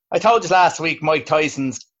I told you last week Mike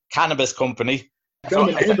Tyson's Cannabis company. Got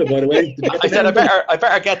him an invite, by the way. Did you get I the said invite? I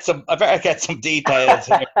better get some details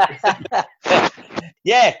here.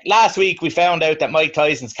 Yeah, last week we found out that Mike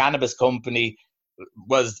Tyson's Cannabis company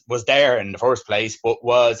was there in the first place, but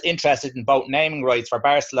was interested in both naming rights for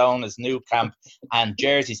Barcelona's new camp and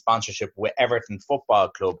jersey sponsorship with Everton Football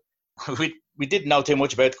Club. We didn't know too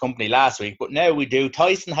much about the company last week, but now we do.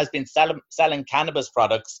 Tyson has been selling cannabis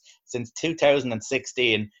products since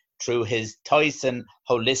 2016 through his Tyson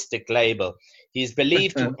Holistic label. He's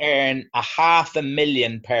believed to earn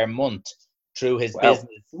 $500,000 per month through his business,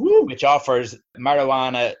 which offers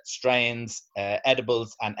marijuana strains,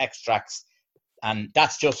 edibles and extracts. And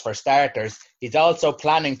that's just for starters. He's also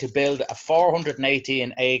planning to build a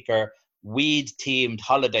 418-acre weed-themed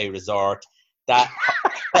holiday resort that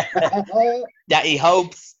that he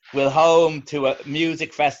hopes will home to a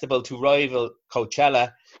music festival to rival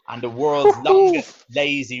Coachella and the world's longest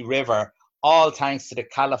lazy river, all thanks to the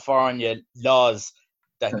California laws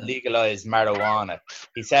that legalize marijuana.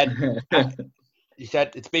 He said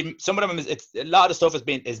it's been, some of them a lot of stuff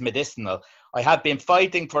is medicinal. I have been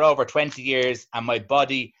fighting for over 20 years and my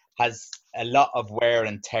body has a lot of wear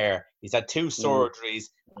and tear. He's had 2 surgeries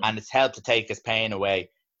and it's helped to take his pain away.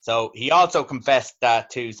 So he also confessed that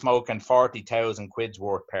to smoking 40,000 quid's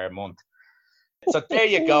worth per month. So there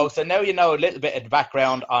you go. So now you know a little bit of the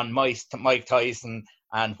background on Mike Tyson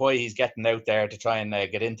and why he's getting out there to try and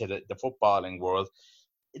get into the footballing world.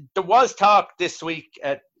 There was talk this week.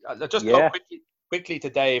 I'll just go quickly to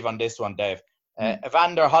Dave on this one, Dave.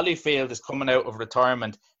 Evander Holyfield is coming out of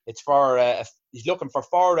retirement. It's for he's looking for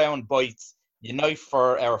 4-round bites. Unite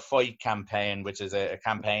for Our Fight campaign, which is a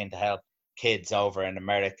campaign to help kids over in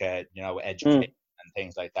America, educate and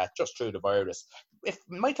things like that, just through the virus. If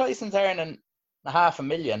Mike Tyson's earning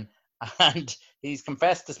 $500,000 and he's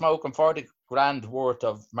confessed to smoking 40 grand worth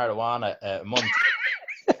of marijuana a month,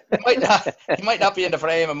 he might not be in the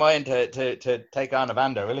frame of mind to take on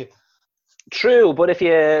Evander, will he? True, but if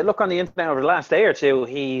you look on the internet over the last day or two,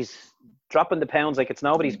 he's dropping the pounds like it's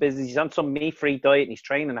nobody's business. He's on some meat-free diet and he's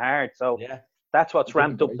training hard. So that's what's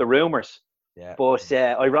ramped up the rumours. Yeah. But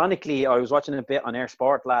ironically, I was watching a bit on Air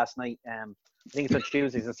Sport last night. I think it's on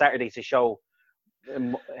Tuesdays and Saturdays to show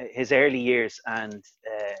his early years, and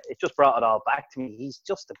it just brought it all back to me. He's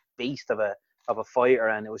just a beast of a fighter,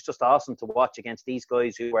 and it was just awesome to watch against these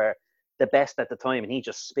guys who were the best at the time, and he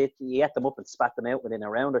ate them up and spat them out within a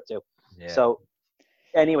round or two. Yeah. So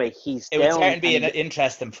anyway, it would certainly be an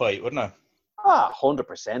interesting fight, wouldn't it?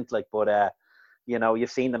 100%. But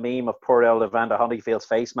you've seen the meme of poor old Evander Holyfield's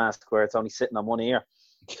face mask where it's only sitting on one ear.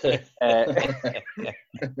 They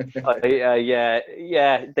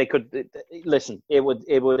could listen. It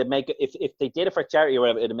would make, if they did it for charity or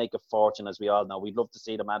whatever, it'd make a fortune, as we all know. We'd love to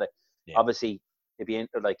see them at it. Yeah. Obviously, it'd be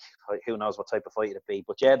who knows what type of fight it'd be.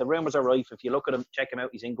 But yeah, the rumors are rife. If you look at him, check him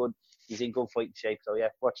out. He's in good fighting shape. So yeah,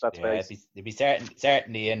 watch that space. It'd be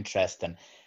certainly interesting.